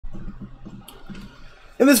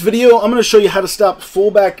In this video, I'm going to show you how to stop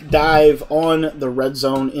fullback dive on the red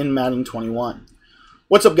zone in Madden 21.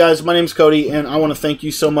 What's up, guys? My name's Cody, and I want to thank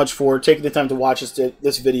you so much for taking the time to watch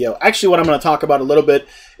this video. Actually, what I'm going to talk about a little bit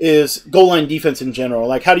is goal line defense in general.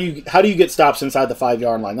 Like, how do you get stops inside the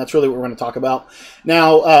 5-yard line? That's really what we're going to talk about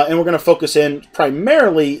now, and we're going to focus in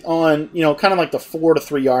primarily on, kind of like the 4 to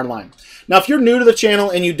 3 yard line. Now, if you're new to the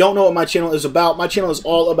channel and you don't know what my channel is about, my channel is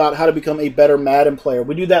all about how to become a better Madden player.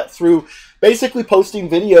 We do that through basically posting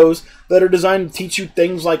videos that are designed to teach you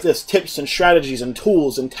things like this, tips and strategies and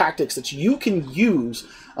tools and tactics that you can use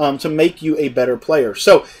to make you a better player.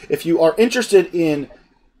 So if you are interested in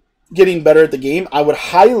getting better at the game, I would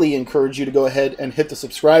highly encourage you to go ahead and hit the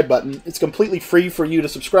subscribe button. It's completely free for you to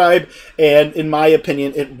subscribe, and in my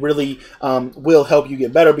opinion, it really will help you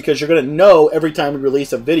get better because you're going to know every time we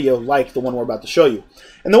release a video like the one we're about to show you.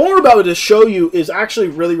 And the one we're about to show you is actually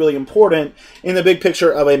really, really important in the big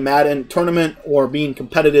picture of a Madden tournament or being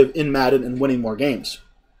competitive in Madden and winning more games.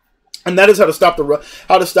 And that is how to stop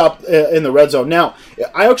in the red zone. Now,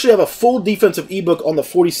 I actually have a full defensive ebook on the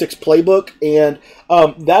 46 playbook, and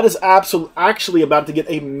that is actually about to get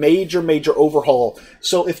a major overhaul.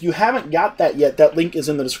 So if you haven't got that yet, that link is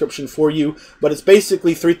in the description for you. But it's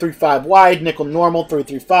basically 3-3-5 wide, nickel normal,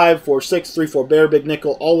 3-3-5, 4-6, 3-4 bear, big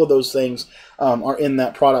nickel. All of those things are in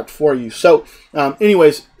that product for you. So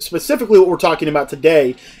anyways, specifically what we're talking about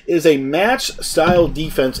today is a match style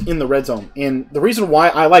defense in the red zone. And the reason why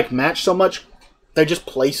I like match so much, they just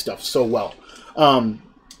play stuff so well.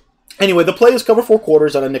 Anyway, the play is cover 4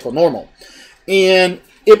 quarters at a nickel normal. And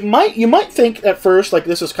you might think at first like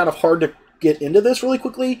this is kind of hard to get into this really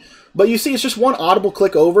quickly, but you see it's just one audible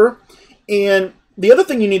click over. And the other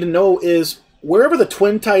thing you need to know is wherever the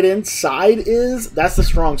twin tight end side is, that's the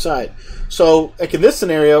strong side. So like in this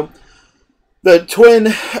scenario, the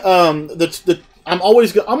twin, I'm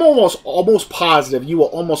almost positive you will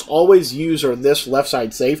almost always use this left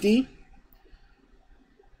side safety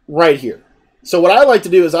right here. So what I like to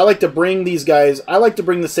do is I like to bring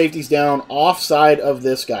the safeties down offside of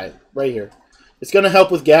this guy right here. It's going to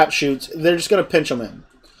help with gap shoots. They're just going to pinch them in.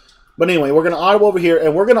 But anyway, we're going to audible over here,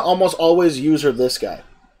 and we're going to almost always use this guy.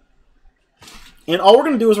 And all we're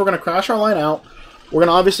going to do is we're going to crash our line out. We're going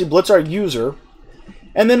to obviously blitz our user.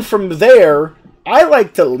 And then from there, I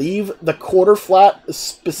like to leave the quarter flat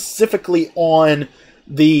specifically on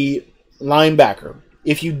the linebacker.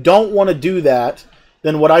 If you don't want to do that,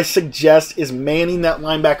 then what I suggest is manning that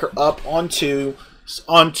linebacker up onto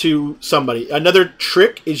somebody. Another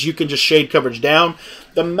trick is you can just shade coverage down.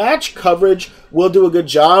 The match coverage will do a good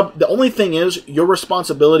job. The only thing is your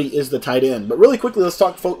responsibility is the tight end. But really quickly, let's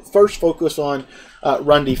talk first focus on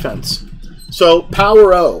run defense. So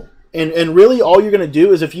power O. And really all you're going to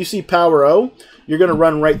do is if you see power O, you're going to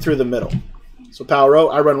run right through the middle. So power O,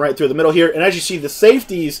 I run right through the middle here. And as you see, the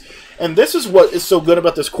safeties, and this is what is so good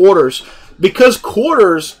about this quarters, because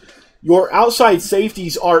quarters, your outside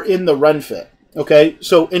safeties are in the run fit. Okay,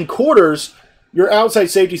 so in quarters, your outside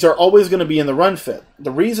safeties are always going to be in the run fit. The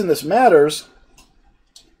reason this matters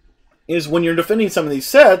is when you're defending some of these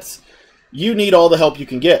sets, you need all the help you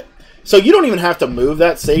can get. So you don't even have to move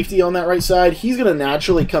that safety on that right side. He's going to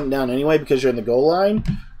naturally come down anyway because you're in the goal line.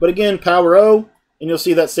 But again, power O, and you'll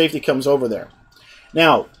see that safety comes over there.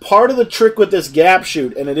 Now, part of the trick with this gap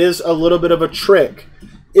shoot, and it is a little bit of a trick,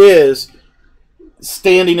 is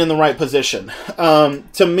standing in the right position.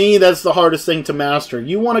 To me, that's the hardest thing to master.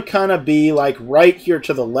 You want to kind of be like right here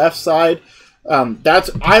to the left side.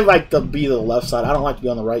 I like to be to the left side. I don't like to be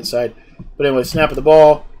on the right side. But anyway, snap at the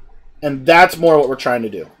ball, and that's more what we're trying to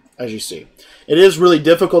do, as you see. It is really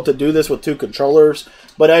difficult to do this with 2 controllers,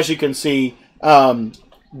 but as you can see,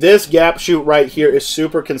 this gap shoot right here is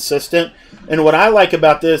super consistent. And what I like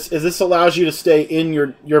about this is this allows you to stay in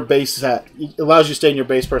your base set. It allows you to stay in your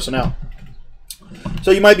base personnel.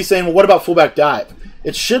 So you might be saying, well, what about fullback dive?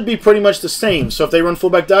 It should be pretty much the same. So if they run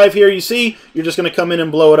fullback dive here, you see, you're just going to come in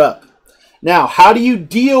and blow it up. Now, how do you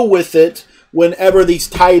deal with it whenever these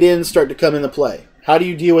tight ends start to come into play? How do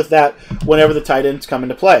you deal with that whenever the tight ends come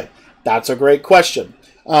into play? That's a great question.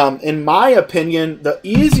 In my opinion, the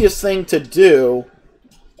easiest thing to do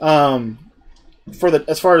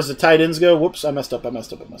as far as the tight ends go, whoops, I messed up.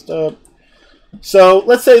 So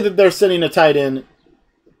let's say that they're sending a tight end.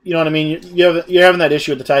 You know what I mean? You're having that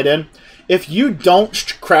issue with the tight end. If you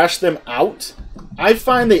don't crash them out, I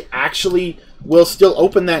find they actually will still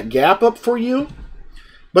open that gap up for you.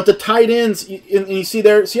 But the tight ends, and you see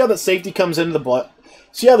there, see how that safety comes into the butt?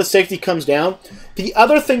 See how the safety comes down? The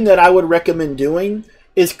other thing that I would recommend doing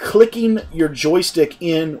is clicking your joystick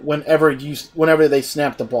in whenever they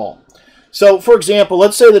snap the ball. So, for example,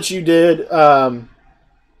 let's say that you did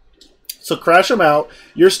So crash them out.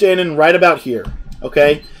 You're standing right about here.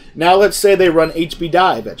 Okay? Now let's say they run HB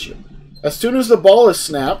dive at you. As soon as the ball is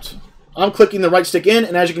snapped, I'm clicking the right stick in,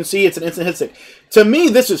 and as you can see, it's an instant hit stick. To me,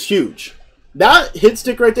 this is huge. That hit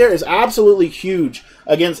stick right there is absolutely huge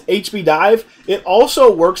against HB dive. It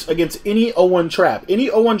also works against any 0-1 trap. Any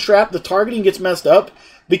 0-1 trap, the targeting gets messed up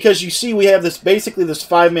because you see we have this basically this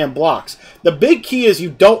 5-man blocks. The big key is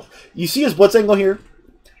you see his blitz angle here?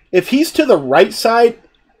 If he's to the right side,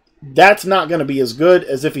 that's not going to be as good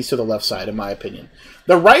as if he's to the left side, in my opinion.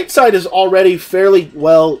 The right side is already fairly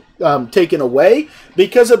well taken away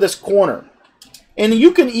because of this corner. And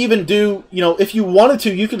you can even do, if you wanted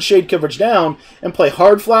to, you can shade coverage down and play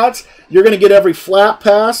hard flats. You're going to get every flat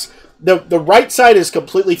pass. The right side is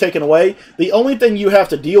completely taken away. The only thing you have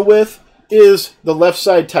to deal with is the left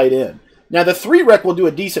side tight end. Now, the 3-rec will do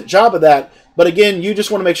a decent job of that. But again, you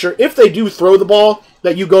just want to make sure if they do throw the ball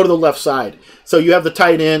that you go to the left side. So you have the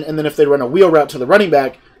tight end, and then if they run a wheel route to the running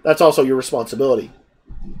back, that's also your responsibility.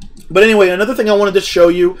 But anyway, another thing I wanted to show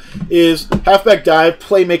you is halfback dive,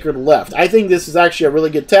 playmaker to left. I think this is actually a really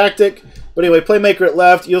good tactic. But anyway, playmaker at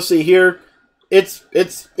left, you'll see here, it's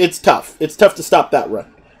tough. It's tough to stop that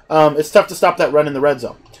run. It's tough to stop that run in the red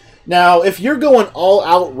zone. Now, if you're going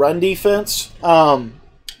all-out run defense,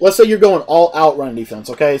 let's say you're going all-out run defense,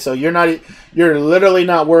 okay? So you're literally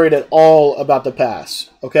not worried at all about the pass,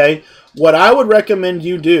 okay? What I would recommend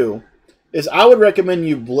you do is I would recommend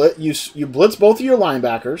you blitz both of your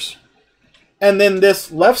linebackers, and then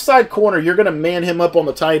this left side corner, you're going to man him up on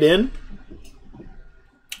the tight end.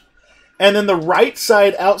 And then the right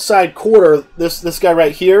side outside quarter, this guy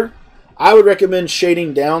right here, I would recommend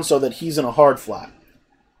shading down so that he's in a hard flat.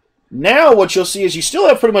 Now what you'll see is you still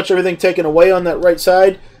have pretty much everything taken away on that right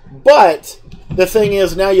side, but the thing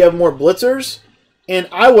is now you have more blitzers, and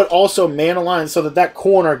I would also man align so that that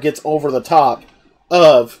corner gets over the top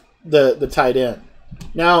of the tight end.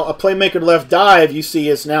 Now a playmaker to left dive, you see,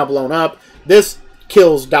 is now blown up. This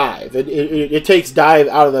kills dive. It takes dive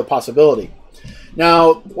out of the possibility.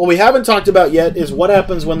 Now, what we haven't talked about yet is what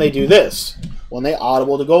happens when they do this, when they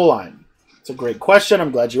audible to goal line. It's a great question. I'm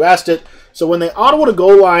glad you asked it. So when they audible to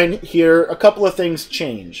goal line here, a couple of things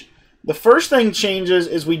change. The first thing changes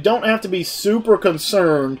is we don't have to be super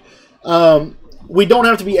concerned. We don't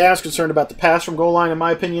have to be as concerned about the pass from goal line, in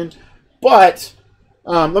my opinion. But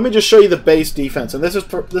let me just show you the base defense. And this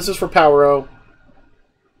is for Power O.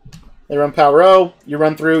 They run Power O. You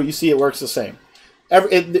run through. You see it works the same.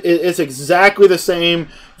 It's exactly the same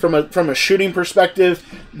from a shooting perspective.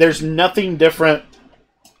 There's nothing different.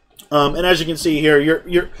 And as you can see here,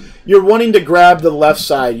 you're wanting to grab the left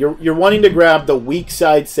side. You're wanting to grab the weak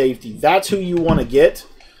side safety. That's who you want to get.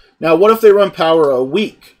 Now, what if they run Power O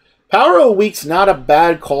weak? Power O weak's not a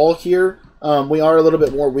bad call here. We are a little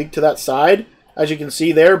bit more weak to that side, as you can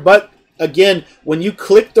see there. But again, when you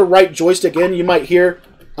click the right joystick in, you might hear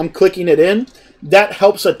I'm clicking it in. That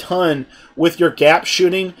helps a ton with your gap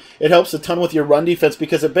shooting. It helps a ton with your run defense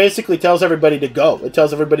because it basically tells everybody to go. It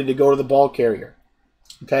tells everybody to go to the ball carrier.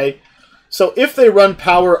 Okay, so if they run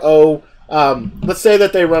Power O, let's say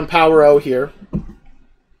that they run Power O here.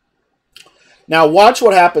 Now watch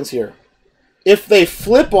what happens here. If they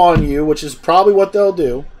flip on you, which is probably what they'll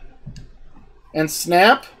do, and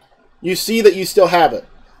snap, you see that you still have it.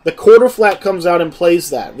 The quarter flat comes out and plays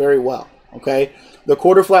that very well. Okay, the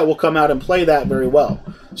quarter flat will come out and play that very well.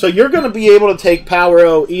 So you're going to be able to take Power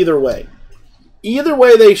O either way. Either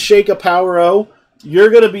way they shake a Power O,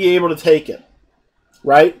 you're going to be able to take it.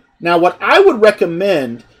 Right? Now, what I would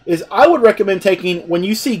recommend is taking, when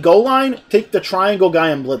you see goal line, take the triangle guy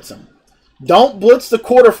and blitz him. Don't blitz the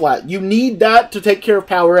quarter flat. You need that to take care of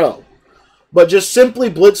Power O. But just simply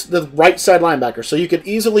blitz the right side linebacker. So you could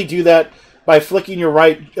easily do that by flicking your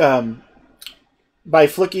right, I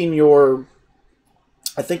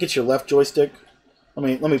think it's your left joystick.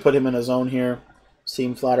 Let me put him in a zone here.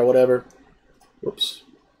 Seam flat or whatever. Whoops.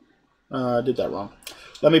 I did that wrong.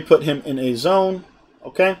 Let me put him in a zone.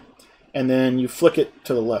 Okay, and then you flick it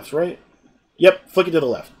to the left, right? Yep, flick it to the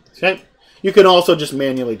left. Okay, you can also just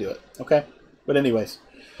manually do it. Okay, but anyways,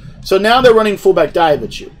 so now they're running fullback dive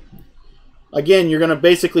at you. Again, you're going to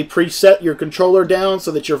basically preset your controller down so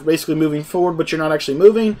that you're basically moving forward, but you're not actually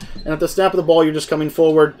moving. And at the snap of the ball, you're just coming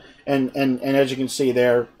forward. And as you can see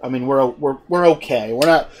there, I mean we're okay.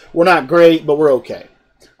 We're not great, but we're okay.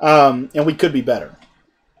 And we could be better.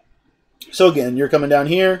 So again, you're coming down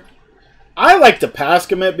here. I like to pass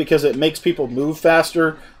commit because it makes people move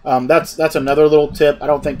faster. That's another little tip. I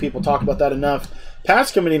don't think people talk about that enough.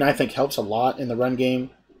 Pass committing, I think, helps a lot in the run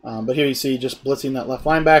game. But here you see just blitzing that left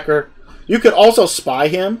linebacker. You could also spy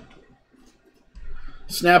him.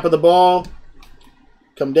 Snap of the ball.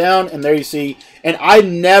 Come down, and there you see. And I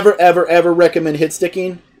never, ever, ever recommend hit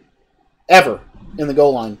sticking, ever, in the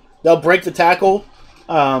goal line. They'll break the tackle.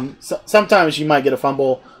 Sometimes you might get a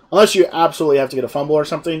fumble, unless you absolutely have to get a fumble or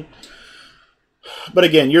something. But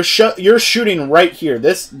again, you're shooting right here.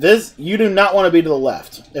 This you do not want to be to the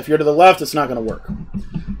left. If you're to the left, it's not going to work.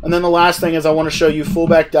 And then the last thing is I want to show you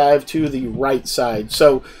fullback dive to the right side.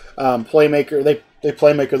 So playmaker, they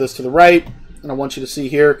playmaker this to the right, and I want you to see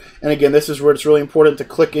here. And again, this is where it's really important to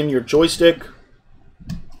click in your joystick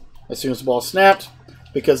as soon as the ball snapped,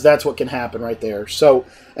 because that's what can happen right there. So,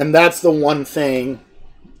 and that's the one thing.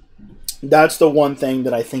 That's the one thing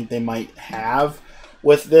that I think they might have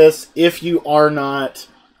with this. If you are not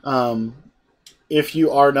blitzing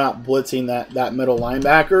that middle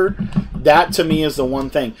linebacker, that to me is the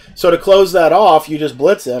one thing. So to close that off, you just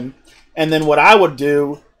blitz him, and then what I would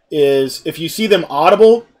do is, if you see them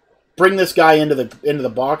audible, bring this guy into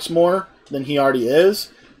the box more than he already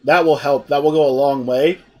is. That will help. That will go a long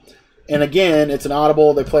way. And again, it's an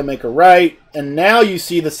audible. They playmaker right, and now you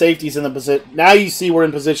see the safeties in the position. Now you see we're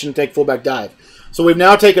in position to take fullback dive. So we've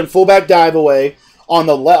now taken fullback dive away on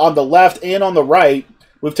the left and on the right.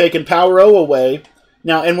 We've taken power O away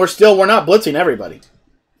now, and we're not blitzing everybody,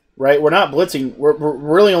 right? We're not blitzing. We're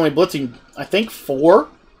really only blitzing, I think, 4.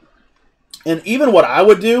 And even what I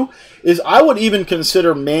would do is I would even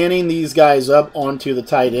consider manning these guys up onto the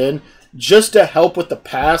tight end, just to help with the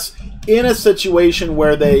pass in a situation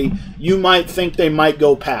where you might think they might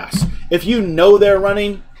go pass. If you know they're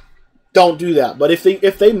running, don't do that. But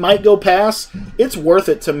if they might go pass, it's worth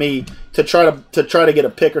it to me to try to get a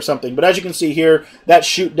pick or something. But as you can see here, that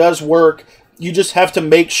shoot does work. You just have to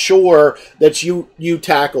make sure that you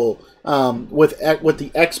tackle with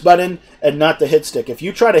the X button and not the hit stick. If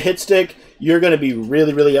you try to hit stick, you're going to be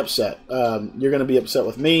really, really upset. You're going to be upset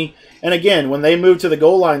with me. And again, when they move to the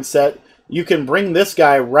goal line set, you can bring this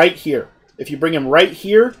guy right here. If you bring him right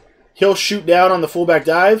here, he'll shoot down on the fullback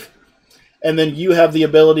dive, and then you have the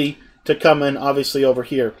ability to come in, obviously, over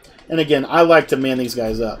here. And again, I like to man these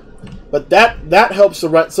guys up. But that helps the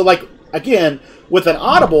run. So, like, again, with an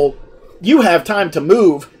audible, you have time to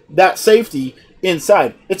move that safety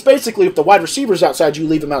inside. It's basically, if the wide receiver's outside, you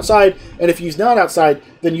leave him outside, and if he's not outside,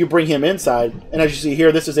 then you bring him inside. And as you see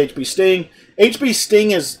here, this is HB Sting. HB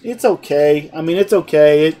Sting it's okay. I mean, it's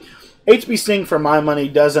okay. HB Sting, for my money,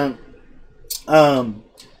 doesn't...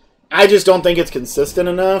 I just don't think it's consistent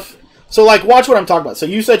enough. So, like, watch what I'm talking about. So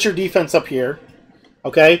you set your defense up here.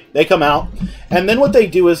 Okay? They come out. And then what they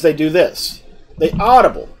do is they do this. They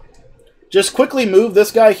audible. Just quickly move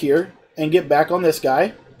this guy here and get back on this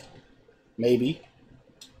guy. Maybe.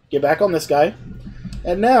 Get back on this guy.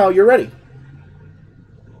 And now you're ready.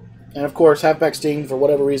 And, of course, halfback Sting, for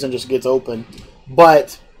whatever reason, just gets open.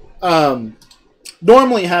 But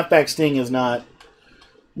normally halfback Sting is not...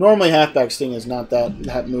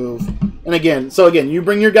 that move. And again, you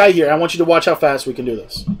bring your guy here. I want you to watch how fast we can do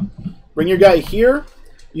this. Bring your guy here.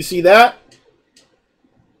 You see that?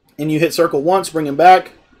 And you hit circle once, bring him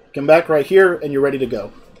back. Come back right here, and you're ready to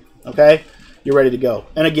go. Okay? You're ready to go.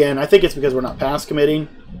 And again, I think it's because we're not pass committing.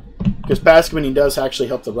 Because pass committing does actually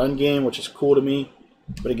help the run game, which is cool to me.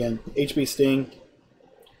 But again, HB Sting.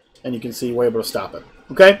 And you can see we're able to stop it.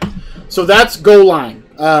 Okay? So that's goal line.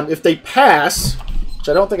 If they pass... which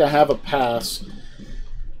I don't think I have a pass.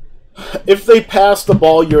 If they pass the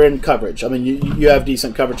ball, you're in coverage. I mean, you have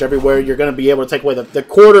decent coverage everywhere. You're going to be able to take away the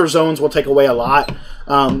quarter zones will take away a lot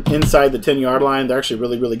inside the 10-yard line. They're actually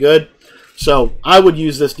really, really good. So I would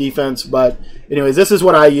use this defense. But anyways, this is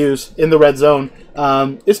what I use in the red zone.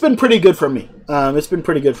 It's been pretty good for me.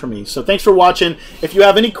 So thanks for watching. If you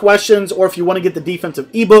have any questions or if you want to get the defensive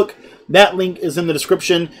ebook, that link is in the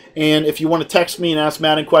description. And if you want to text me and ask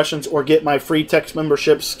Madden questions or get my free text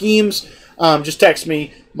membership schemes, just text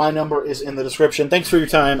me. My number is in the description. Thanks for your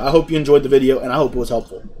time. I hope you enjoyed the video, and I hope it was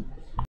helpful.